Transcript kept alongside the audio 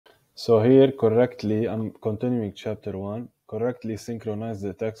So here, correctly, I'm continuing chapter 1. Correctly synchronize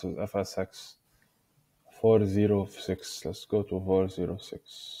the text with FSX 406. Let's go to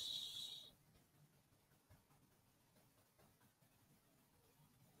 406.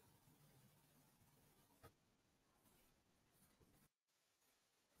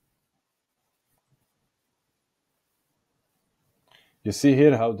 You see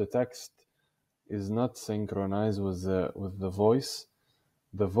here how the text is not synchronized with the voice.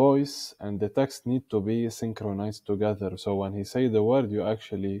 The voice and the text need to be synchronized together. So when he say the word, you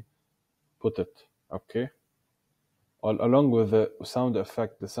actually put it, okay? Along with the sound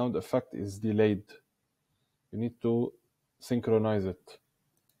effect. The sound effect is delayed. You need to synchronize it.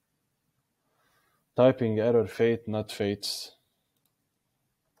 Typing error, fate, not fates.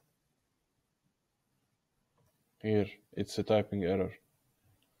 Here, it's a typing error.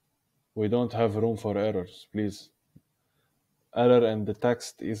 We don't have room for errors, please. Error and the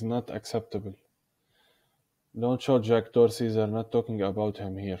text is not acceptable. Don't show Jack Dorsey, they're not talking about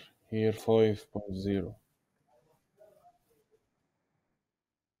him here. Here, 5.0.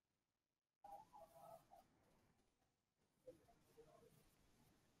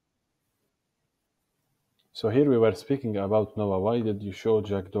 So here we were speaking about Noah. Why did you show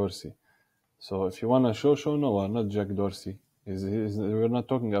Jack Dorsey? So if you want to show Noah, not Jack Dorsey. We're not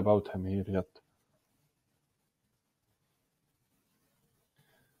talking about him here yet.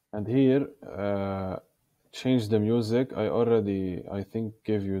 And here, change the music. I think,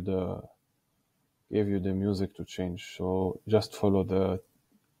 gave you the music to change. So just follow the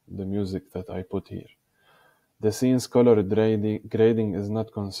music that I put here. The scene's color grading is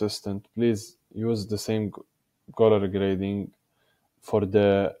not consistent. Please use the same color grading for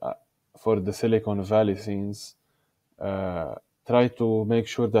the Silicon Valley scenes. Try to make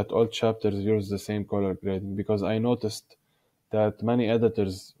sure that all chapters use the same color grading, because I noticed that many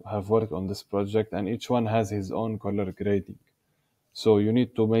editors have worked on this project and each one has his own color grading. So you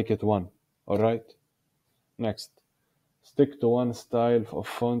need to make it one. All right? Next. Stick to one style of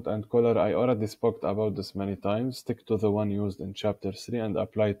font and color. I already spoke about this many times. Stick to the one used in chapter 3 and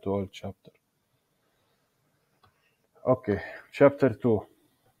apply it to all chapter. Okay, chapter 2.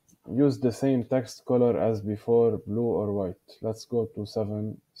 Use the same text color as before, blue or white. Let's go to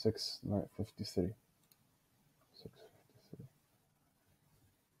 7, 6, 9, 53. 653.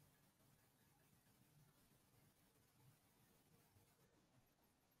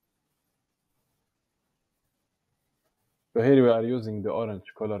 So here we are using the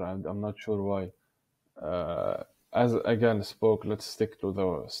orange color and I'm not sure why. As again spoke, let's stick to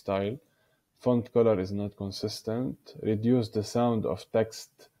the style. Font color is not consistent. Reduce the sound of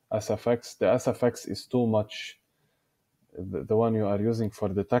text SFX. The SFX is too much. The one you are using for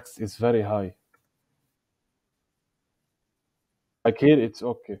the text is very high. Like here, it's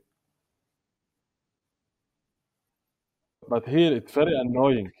okay. But here, it's very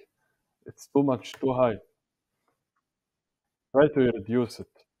annoying. It's too much, too high. Try to reduce it.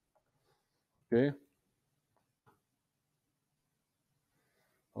 Okay.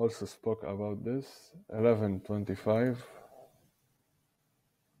 Also spoke about this. 1125.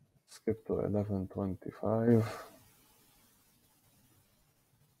 Skip to 1125.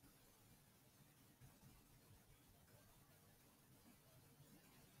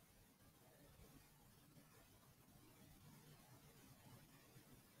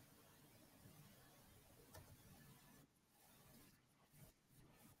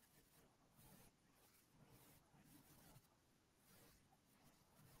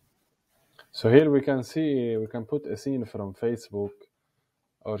 So here we can see, we can put a scene from Facebook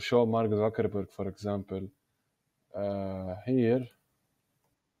or show Mark Zuckerberg, for example. Here,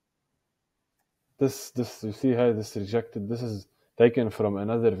 this you see how this rejected. This is taken from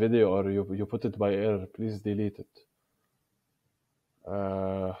another video, or you put it by error. Please delete it.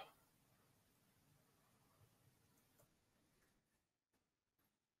 Uh,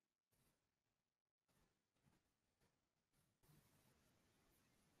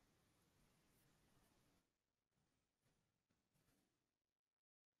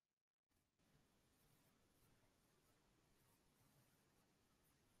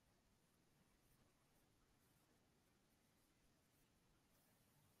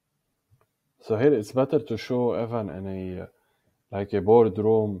 so here it's better to show Evan in a like a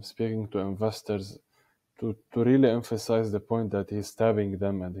boardroom speaking to investors to really emphasize the point that he's stabbing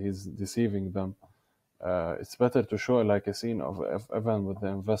them and he's deceiving them. It's better to show like a scene of Evan with the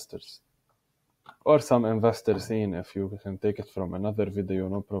investors, or some investor scene if you can take it from another video,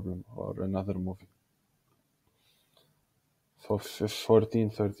 no problem, or another movie. For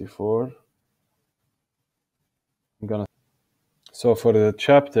 1434, I'm gonna So for the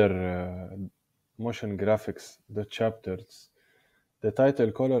chapter motion graphics, the chapters, the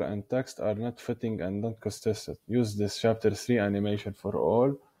title, color, and text are not fitting and not consistent. Use this chapter 3 animation for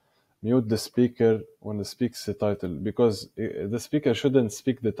all. Mute the speaker when it speaks the title because the speaker shouldn't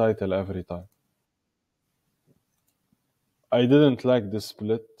speak the title every time. I didn't like the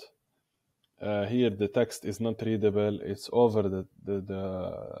split. Here the text is not readable. It's over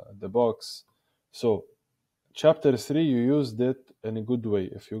the box. So chapter 3, you used it in a good way.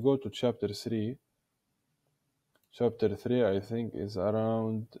 If you go to chapter 3, I think is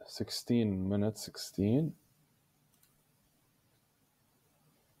around 16 minutes. 16.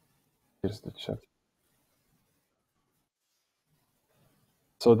 Here's the chapter.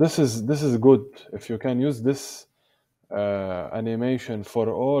 So this is good. If you can use this animation for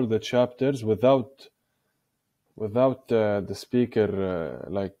all the chapters without the speaker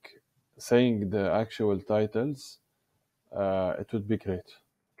like saying the actual titles, it would be great.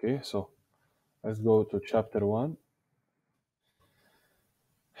 Okay, so let's go to chapter 1.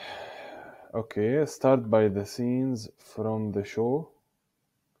 Okay, start by the scenes from the show.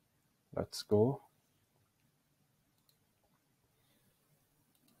 Let's go.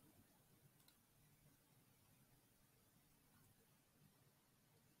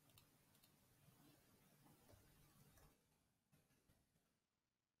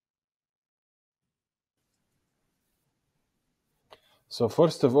 So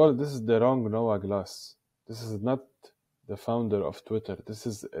first of all, this is the wrong Noah Glass. This is not the founder of Twitter. This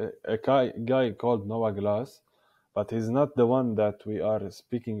is a guy called Noah Glass, but he's not the one that we are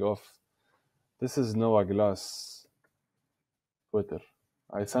speaking of. This is Noah Glass Twitter.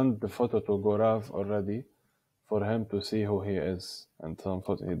 I sent the photo to Gorav already for him to see who he is. And some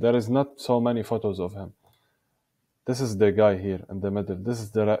photo. There is not so many photos of him. This is the guy here in the middle. This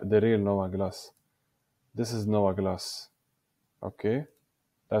is the real Noah Glass. This is Noah Glass. Okay,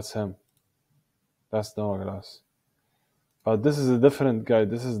 that's him. That's Noah Glass. But this is a different guy.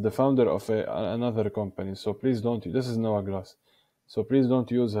 This is the founder of another company. So please don't. This is Noah Glass. So please don't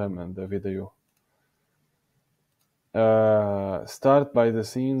use him in the video. Start by the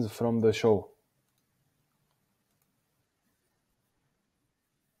scenes from the show.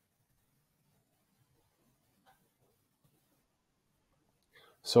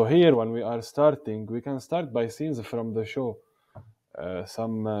 So here, when we are starting, we can start by scenes from the show.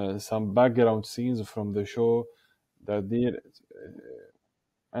 Some background scenes from the show that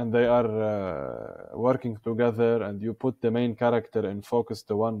and they are working together, and you put the main character in focus,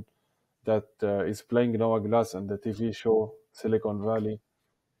 the one that is playing Noah Glass in the TV show Silicon Valley,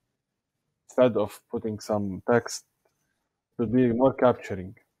 instead of putting some text to be more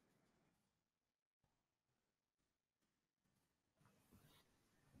capturing.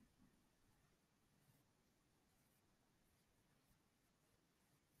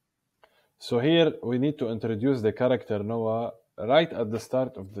 So here we need to introduce the character Noah right at the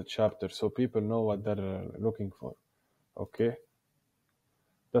start of the chapter so people know what they're looking for. Okay?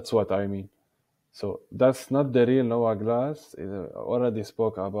 That's what I mean. So that's not the real Noah Glass. I already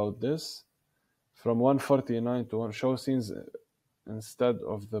spoke about this. From 149 to 1 show scenes instead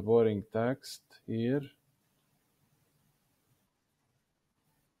of the boring text here.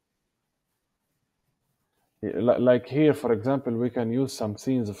 Like here, for example, we can use some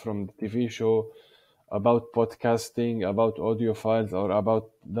scenes from the TV show about podcasting, about audio files, or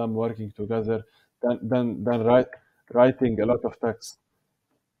about them working together, than writing a lot of text.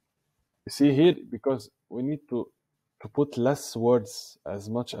 You see here, because we need to put less words as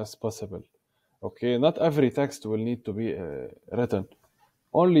much as possible. Okay, not every text will need to be written.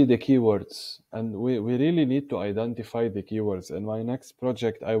 Only the keywords, and we really need to identify the keywords. In my next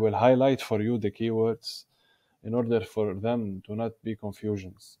project, I will highlight for you the keywords in order for them to not be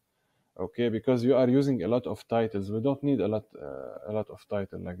confusions. Okay, because you are using a lot of titles. We don't need a lot of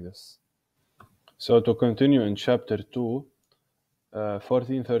title like this. So to continue in chapter 2,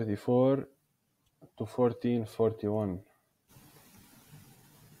 1434 to 1441.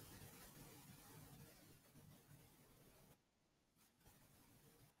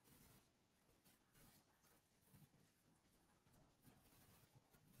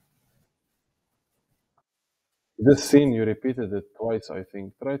 This scene, you repeated it twice, I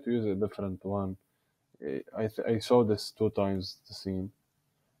think. Try to use a different one. I saw this 2 times, the scene.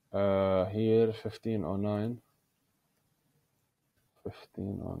 Here, 1509.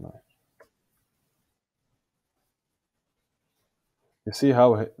 1509. You see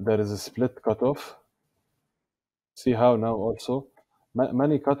how there is a split cutoff? See how now also?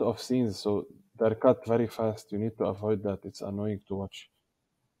 Many cut-off scenes, so they're cut very fast. You need to avoid that. It's annoying to watch.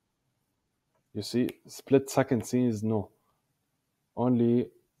 You see, split second scenes, no. only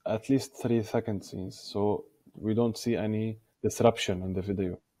at least 3 second scenes, so we don't see any disruption in the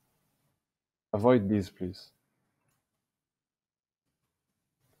video. Avoid these, please.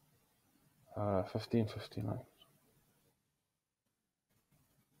 15:59.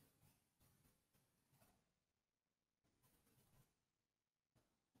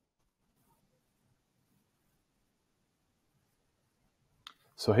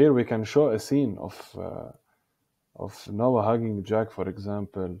 So here we can show a scene of Noah hugging Jack, for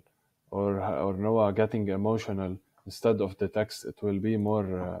example, or Noah getting emotional. Instead of the text, it will be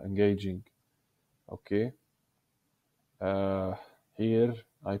more engaging. Okay. Uh, Here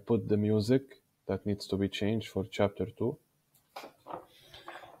I put the music that needs to be changed for chapter 2.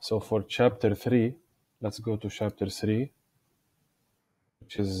 So for chapter 3, let's go to chapter 3,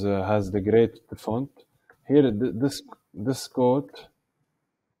 which is has the great font. Here, this quote,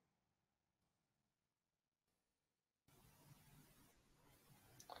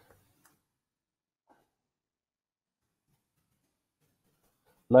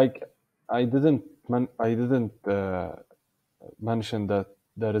 like I didn't mention that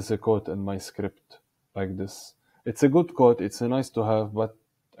there is a quote in my script like this. It's a good quote. It's a nice to have, but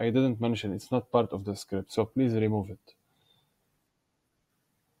I didn't mention it's not part of the script. So please remove it.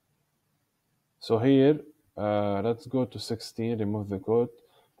 So here, let's go to 16. Remove the quote.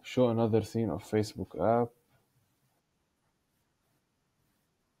 Show another scene of Facebook app.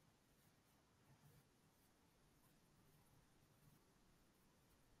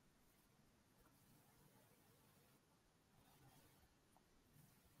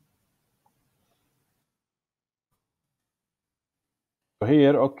 So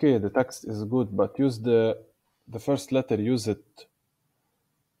here, okay, the text is good, but use the first letter. Use it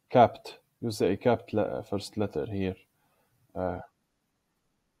capped. Use a capped first letter here. Uh,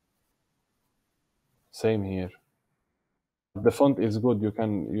 Same here. The font is good.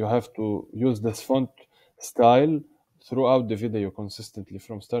 You have to use this font style throughout the video consistently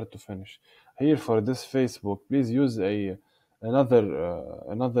from start to finish. Here for this Facebook, please use a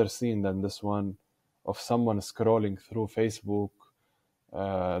another scene than this one of someone scrolling through Facebook,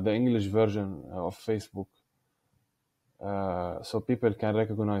 the English version of Facebook, so people can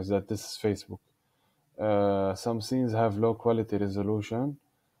recognize that this is Facebook. Some scenes have low quality resolution.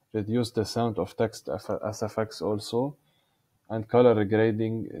 Reduce the sound of text as effects also, and color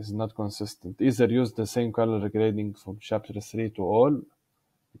grading is not consistent. Either use the same color grading from chapter 3 to all,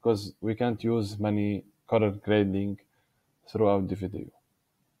 because we can't use many color grading throughout the video.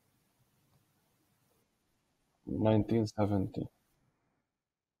 1970.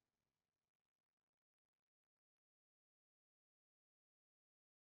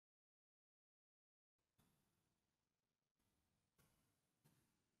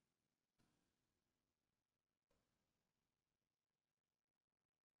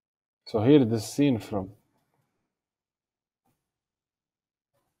 So here this scene from,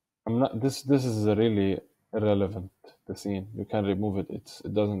 I'm not, this is really irrelevant, the scene. You can remove it.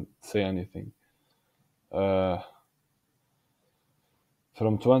 It doesn't say anything. Uh,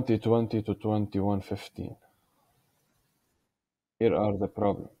 from 2020 to 2115. Here are the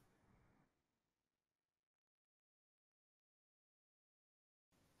problem.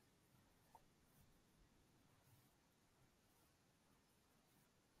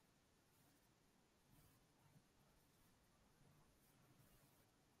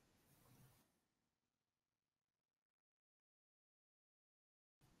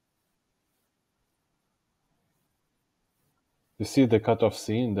 You see the cutoff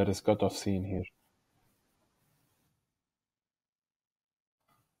scene? There is cutoff scene here.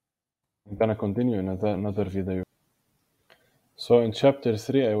 I'm gonna continue in another video. So in chapter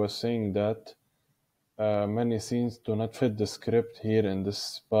 3, I was saying that many scenes do not fit the script here in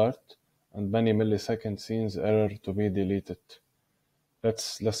this part, and many millisecond scenes error to be deleted.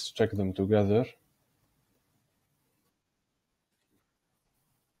 Let's check them together.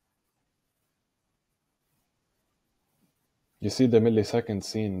 You see the millisecond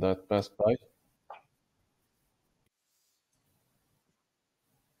scene that passed by?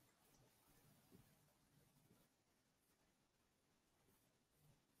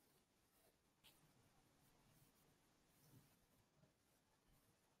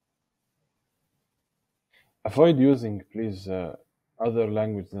 Avoid using, please, other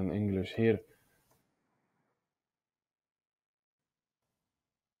language than English here.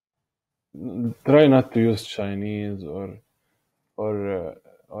 Try not to use Chinese or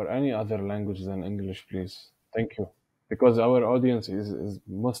any other language than English, please. Thank you. Because our audience is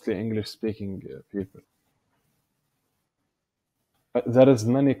mostly English speaking people. There is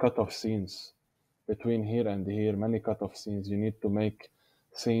many cut-off scenes. between here and here, many cut-off scenes. You need to make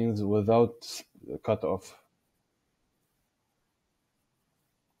scenes without cut-off.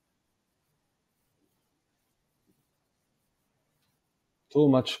 Too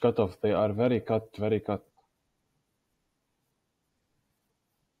much cut-off. They are very cut, very cut.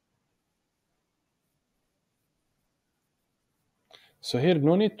 So here,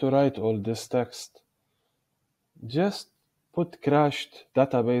 no need to write all this text. Just put crashed,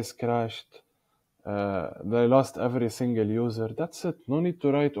 database crashed, they lost every single user. That's it. No need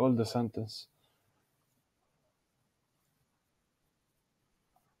to write all the sentence.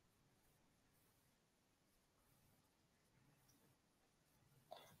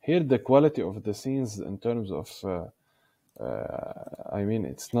 Here, the quality of the scenes in terms of, I mean,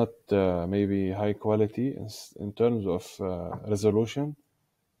 it's not maybe high quality in terms of resolution.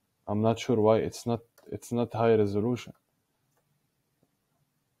 I'm not sure why it's not high resolution.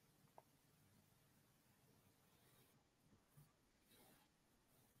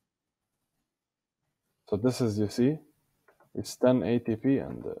 So this is, you see, it's 1080p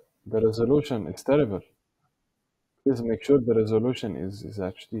and the resolution is terrible. Please make sure the resolution is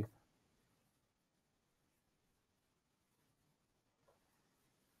HD.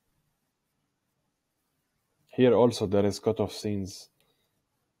 Here also there is cut-off scenes.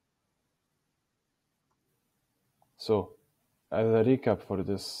 So, as a recap for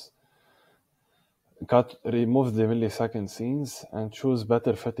this, remove the millisecond scenes and choose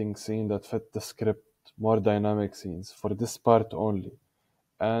better fitting scene that fit the script, more dynamic scenes for this part only.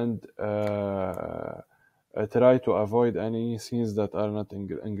 And try to avoid any scenes that are not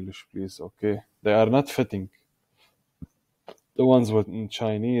English, please, okay? They are not fitting. The ones with in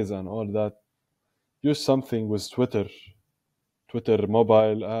Chinese and all that. Use something with Twitter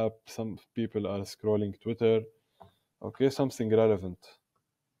mobile app. Some people are scrolling Twitter. Okay, something relevant.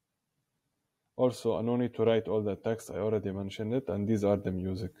 Also, no need to write all the text. I already mentioned it, and these are the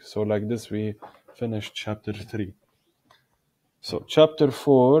music. So like this, we finished chapter 3. So chapter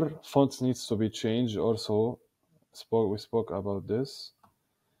 4, fonts needs to be changed. Also, we spoke about this.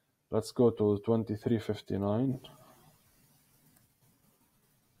 Let's go to 2359.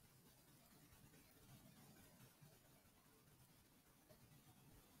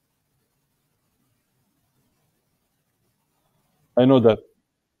 I know that,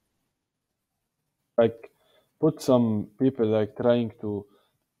 like, put some people like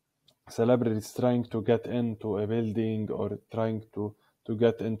celebrities trying to get into a building or trying to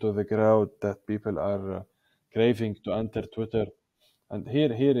get into the crowd that people are craving to enter Twitter. And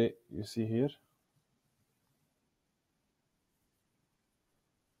here you see here,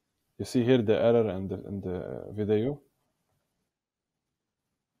 you see here the error in the video.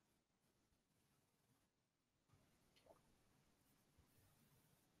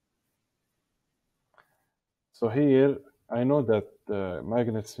 So here, I know that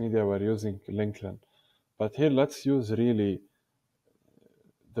Magnets Media were using LinkedIn, but here let's use really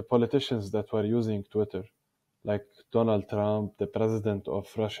the politicians that were using Twitter, like Donald Trump, the president of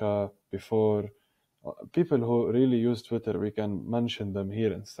Russia before, people who really use Twitter, we can mention them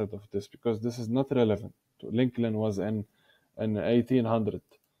here instead of this because this is not relevant. LinkedIn was in 1800.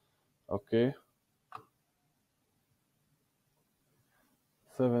 Okay,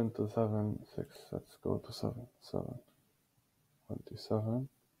 7 to 7 6. Let's go to 7 7 27.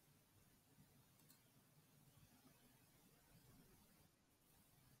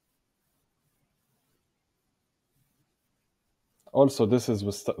 Also, this is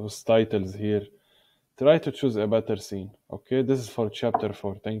with titles here. Try to choose a better scene. Okay, this is for chapter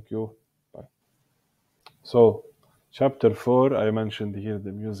 4. Thank you. Bye. So, chapter 4, I mentioned here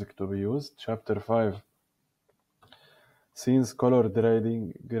the music to be used. Chapter 5, scenes color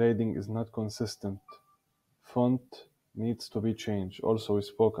grading is not consistent. Font needs to be changed. Also, we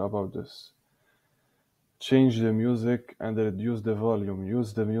spoke about this. Change the music and reduce the volume.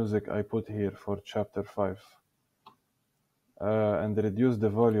 Use the music I put here for chapter 5. And reduce the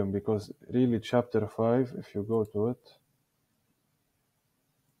volume because really chapter 5, if you go to it,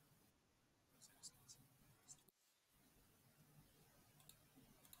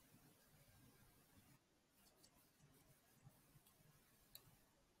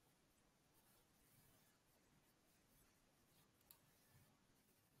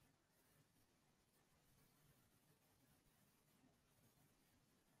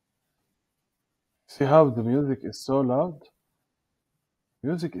 see how the music is so loud?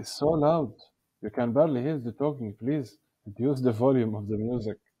 Music is so loud. You can barely hear the talking. Please reduce the volume of the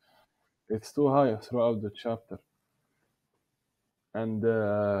music. It's too high throughout the chapter. And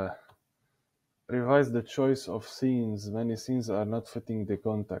revise the choice of scenes. Many scenes are not fitting the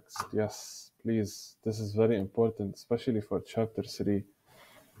context. Yes, Please, this is very important, especially for chapter 3.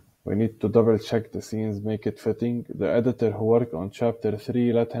 We need to double check the scenes, make it fitting. The editor who worked on chapter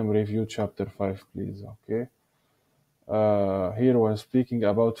 3, let him review chapter 5, please, okay? Here, when speaking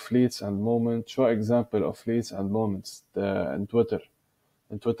about fleets and moments, show example of fleets and moments in Twitter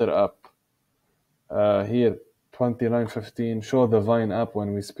app. Here, 2915, show the Vine app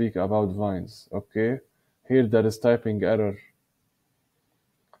when we speak about vines, okay? Here, there is typing error.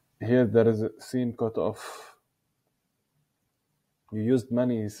 Here, there is a scene cut off. You used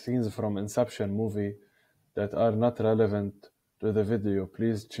many scenes from Inception movie that are not relevant to the video.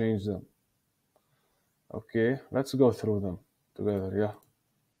 Please change them. Okay, let's go through them together. Yeah.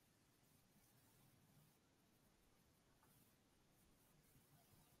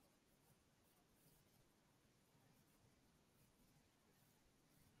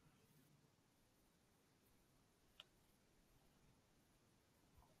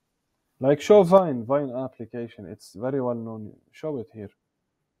 Like show Vine application. It's very well known. Show it here.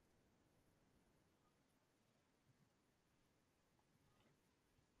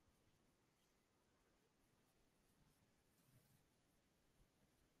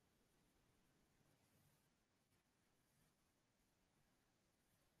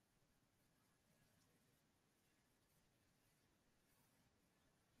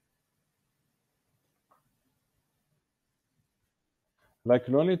 Like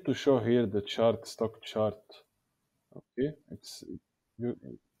no need to show here the chart, stock chart. Okay, it's you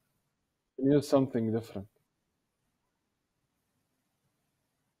use something different.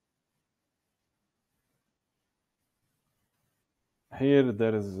 Here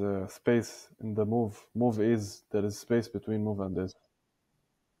there is space in the move. Move is there is space between move and is.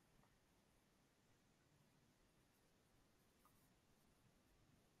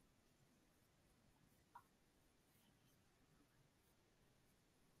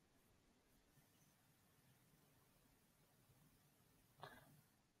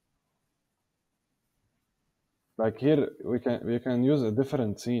 Like here we can use a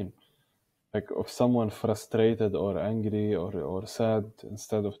different scene, like of someone frustrated or angry or sad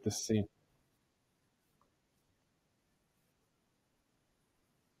instead of this scene.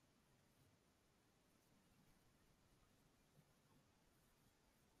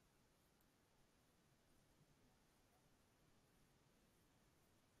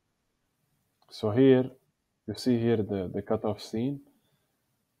 So here you see here the cutoff scene.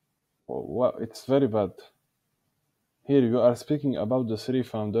 Well, it's very bad. Here you are speaking about the three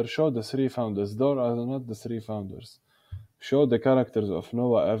founders. Show the three founders. Those are not the three founders. Show the characters of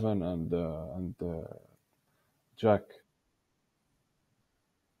Noah, Evan, and Jack.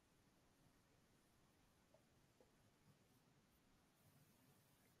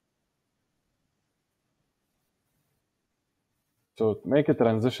 So make a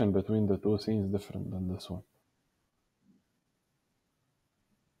transition between the two scenes different than this one.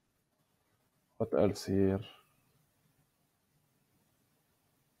 What else here?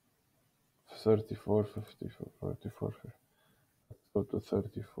 34, 54, 44. Let's go to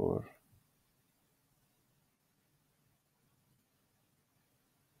 34.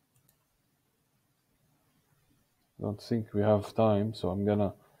 Don't think we have time, so I'm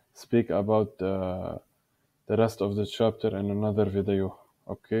gonna speak about the rest of the chapter in another video.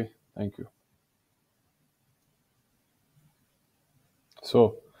 Okay, thank you.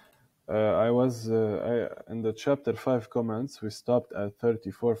 So I was in the chapter 5 comments. We stopped at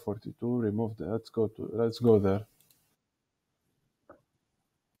 34, 42. Removed. Let's go there.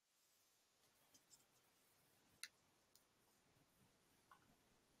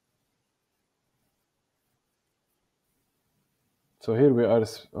 So here we are.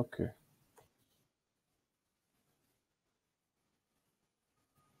 Okay.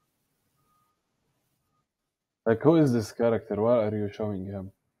 Like who is this character? Why are you showing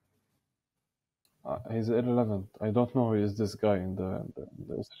him? He's irrelevant. I don't know who is this guy in the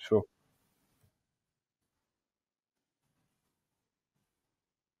show.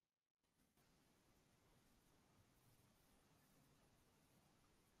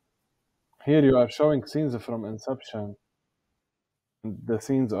 Here you are showing scenes from Inception. And the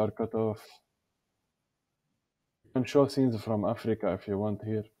scenes are cut off. You can show scenes from Africa if you want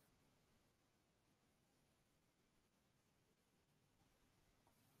here.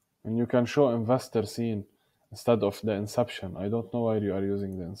 And you can show investor scene instead of the Inception. I don't know why you are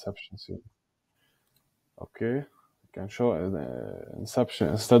using the Inception scene. Okay, you can show Inception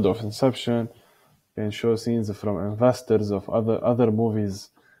instead of Inception. You can show scenes from investors of other movies,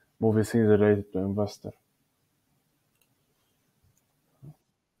 movie scenes related to investor.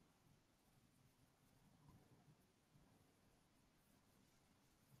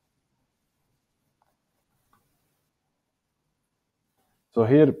 So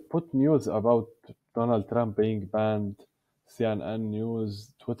here, put news about Donald Trump being banned, CNN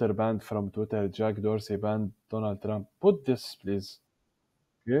news, Twitter banned from Twitter, Jack Dorsey banned Donald Trump. Put this, please.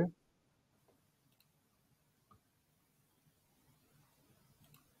 Okay?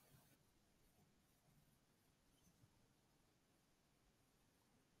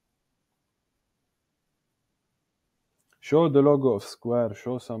 Show the logo of Square.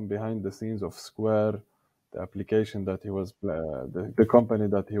 Show some behind the scenes of Square, the application that he was, the company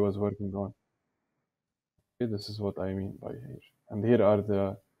that he was working on. Okay, this is what I mean by here. And here are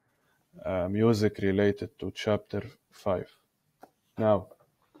the music related to chapter 5. Now,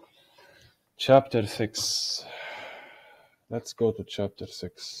 chapter 6. Let's go to chapter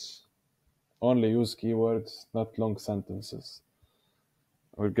 6. Only use keywords, not long sentences.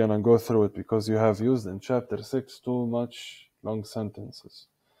 We're gonna go through it because you have used in chapter 6 too much long sentences.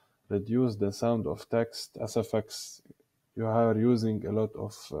 Reduce the sound of text, SFX. You are using a lot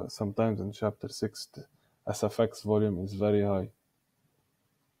of, sometimes in chapter 6, the SFX volume is very high.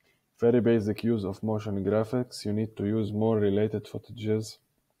 Very basic use of motion graphics. You need to use more related footages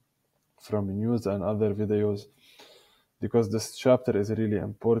from news and other videos because this chapter is really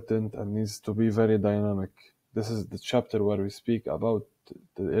important and needs to be very dynamic. This is the chapter where we speak about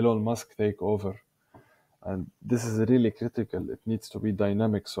the Elon Musk takeover, and this is really critical. It needs to be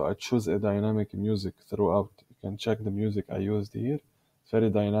dynamic, so I choose a dynamic music throughout. You can check the music I used here. It's very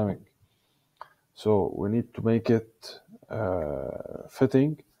dynamic. So we need to make it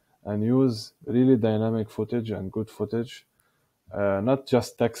fitting and use really dynamic footage and good footage, not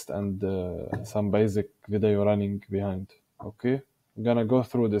just text and some basic video running behind. Okay, I'm gonna go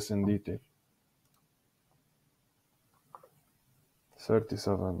through this in detail.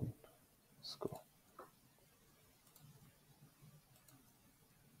 37. Let's go.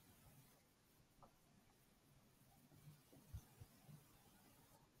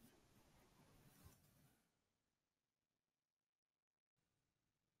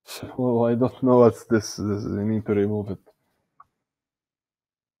 Well, I don't know what's this. I need to remove it.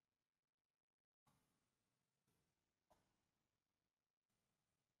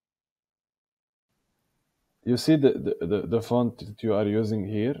 You see the font that you are using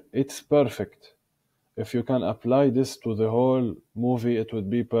here? It's perfect. If you can apply this to the whole movie, it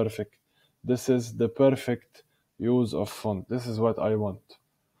would be perfect. This is the perfect use of font. This is what I want.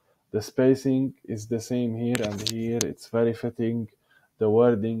 The spacing is the same here and here. It's very fitting. The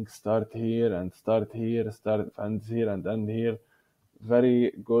wording start here and start here, start and here and end here.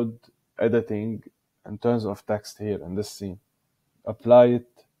 Very good editing in terms of text here in this scene. Apply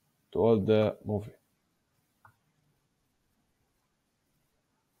it to all the movie.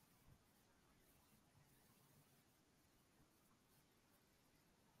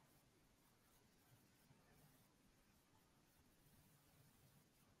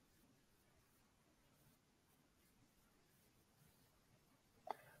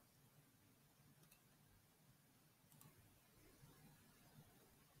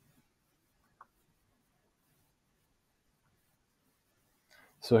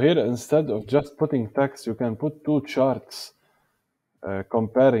 So here, instead of just putting text, you can put two charts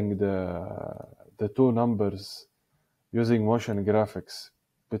comparing the two numbers using motion graphics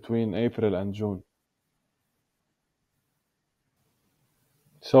between April and June.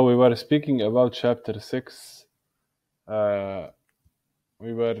 So we were speaking about chapter 6. Uh,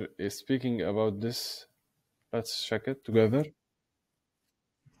 we were speaking about this. Let's check it together.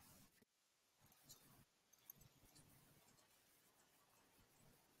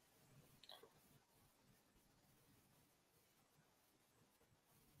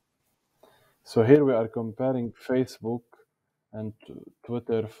 So here we are comparing Facebook and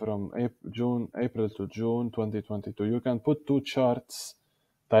Twitter from April to June 2022. You can put two charts,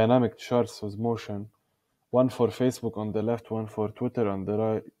 dynamic charts with motion. One for Facebook on the left, one for Twitter on the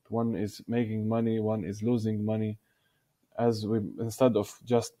right. One is making money, one is losing money. As we instead of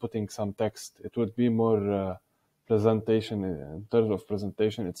just putting some text, it would be more presentation. In terms of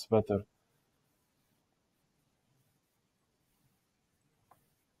presentation, it's better.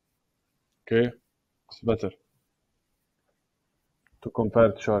 Okay, it's better to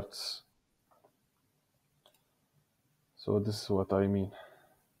compare charts. So this is what I mean.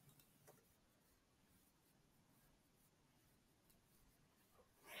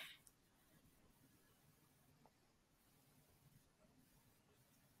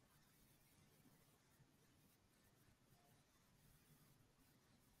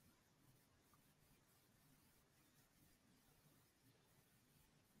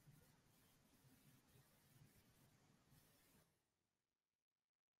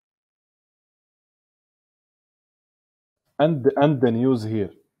 And the news here.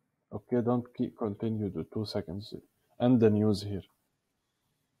 Okay, don't keep continue the 2 seconds. And the news here.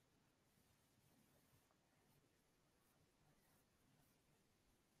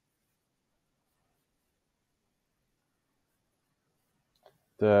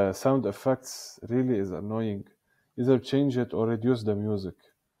 The sound effects really is annoying. Either change it or reduce the music.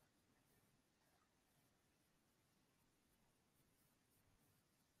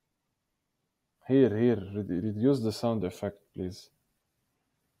 Here, reduce the sound effect, please.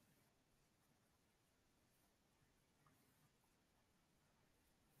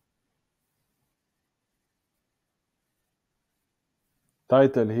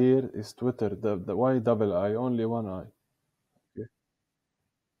 Title here is Twitter. The why double I? Only one I. Okay.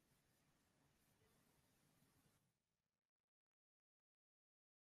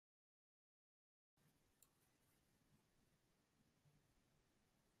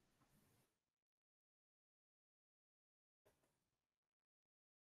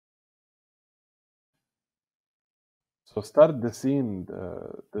 So start the scene,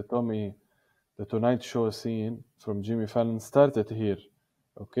 the Tonight Show scene from Jimmy Fallon. Start it here.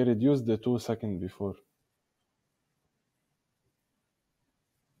 Okay, reduce the 2 second before.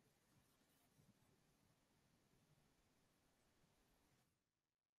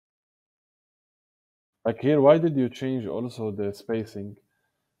 Like here, why did you change also the spacing?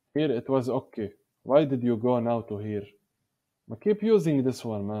 Here it was okay. Why did you go now to here? But keep using this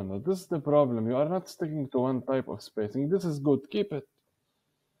one, man. This is the problem. You are not sticking to one type of spacing. This is good. Keep it.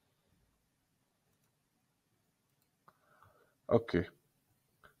 Okay.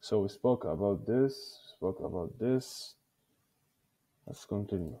 So we spoke about this. Spoke about this. Let's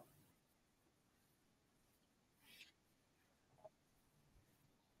continue.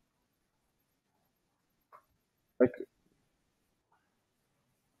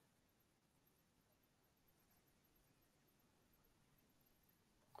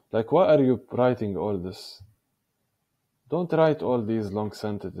 Like, why are you writing all this? Don't write all these long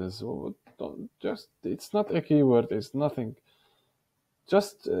sentences. Don't just. It's not a keyword. It's nothing.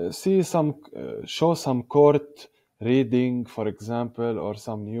 Just show some court reading, for example, or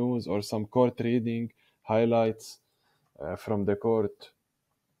some news or some court reading highlights from the court.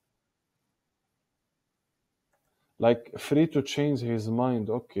 Like free to change his mind.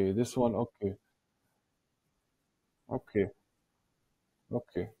 Okay, this one. Okay, okay,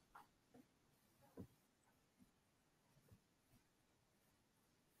 okay.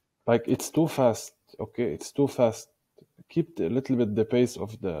 Like it's too fast. Okay, it's too fast. Keep a little bit the pace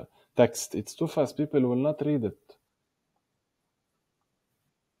of the text. It's too fast. People will not read it.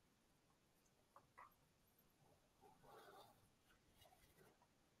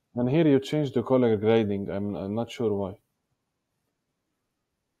 And here you change the color grading. I'm not sure why.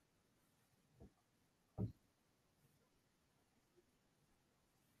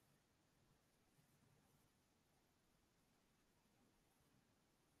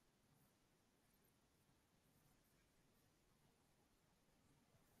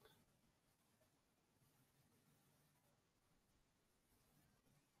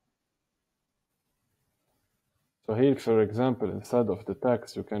 So here, for example, instead of the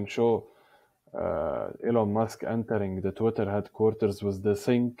text, you can show Elon Musk entering the Twitter headquarters with the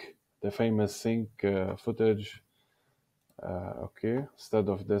sync, the famous sync footage. Okay, instead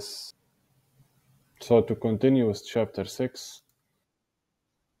of this. So to continue with chapter 6,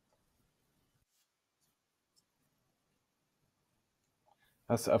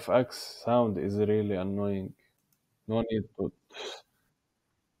 SFX sound is really annoying. No need to.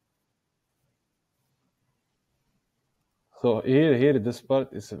 So here, this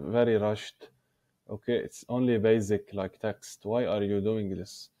part is very rushed. Okay, it's only basic like text. Why are you doing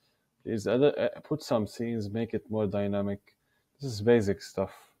this? Please put some scenes, make it more dynamic. This is basic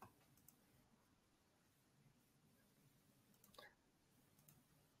stuff.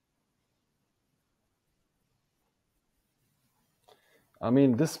 I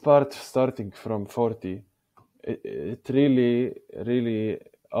mean, this part starting from 40, it really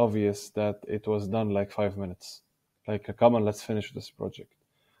obvious that it was done like 5 minutes. Like, come on, let's finish this project.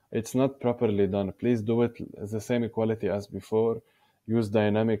 It's not properly done. Please do it the same quality as before. Use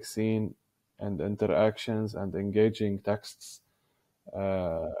dynamic scene and interactions and engaging texts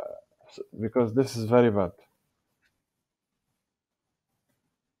uh, because this is very bad.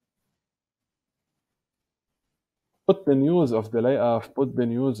 Put the news of the layoff, put the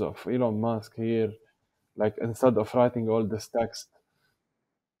news of Elon Musk here, like instead of writing all this text.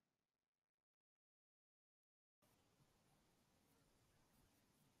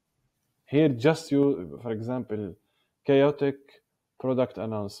 Here, just you, for example, chaotic product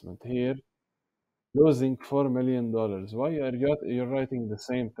announcement here. losing $4 million. Why are you writing the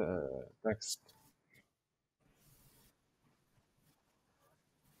same text?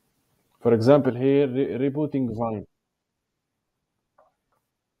 For example, here rebooting Vine.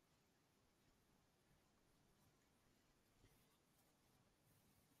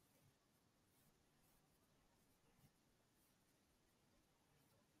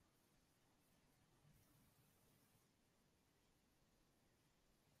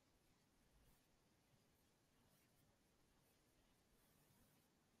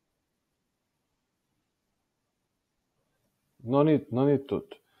 No need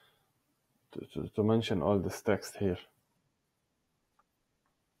to mention all this text here.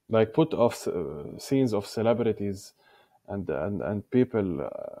 Like put off scenes of celebrities and people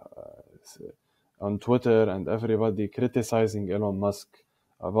on Twitter and everybody criticizing Elon Musk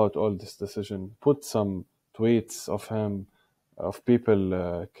about all this decision. Put some tweets of him, of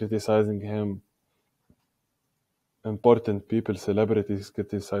people criticizing him, important people, celebrities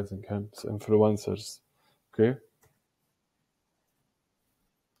criticizing him, influencers. Okay,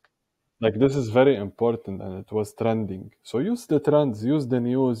 like this is very important and it was trending. So use the trends, use the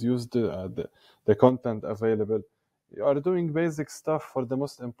news, use the content available. You are doing basic stuff for the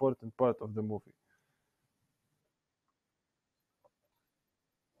most important part of the movie.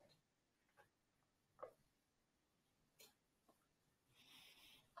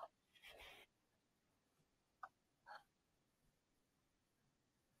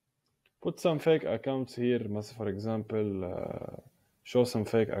 Put some fake accounts here, for example, show some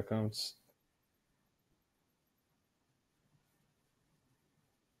fake accounts.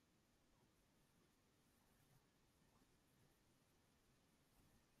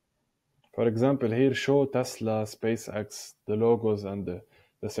 For example, here show Tesla, SpaceX, the logos and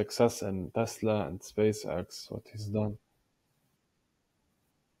the success in Tesla and SpaceX, what he's done.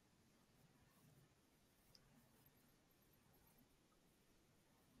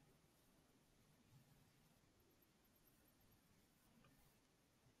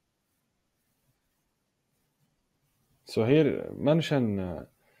 So here mention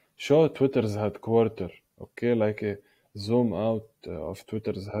show Twitter's headquarter, okay, like a zoom out of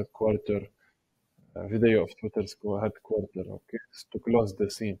Twitter's headquarter, video of Twitter's headquarter, okay, to close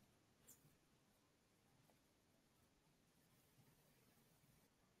the scene.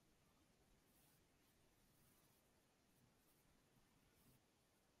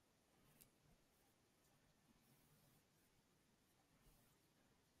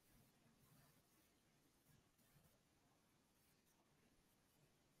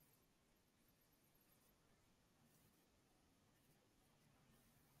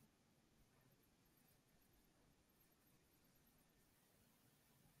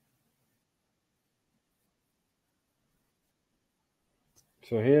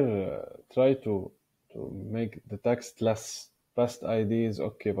 So here try to make the text less, best ideas,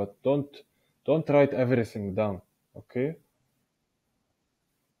 okay, but don't write everything down, okay?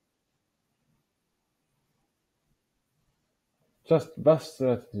 Just best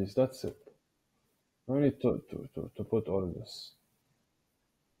strategies, that's it. No need to put all this.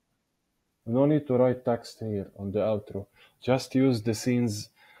 No need to write text here on the outro. Just use the scenes,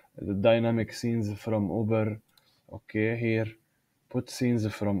 the dynamic scenes from Uber. Okay, here. Put scenes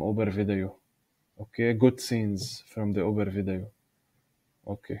from Uber video. Okay, good scenes from the Uber video.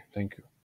 Okay, thank you.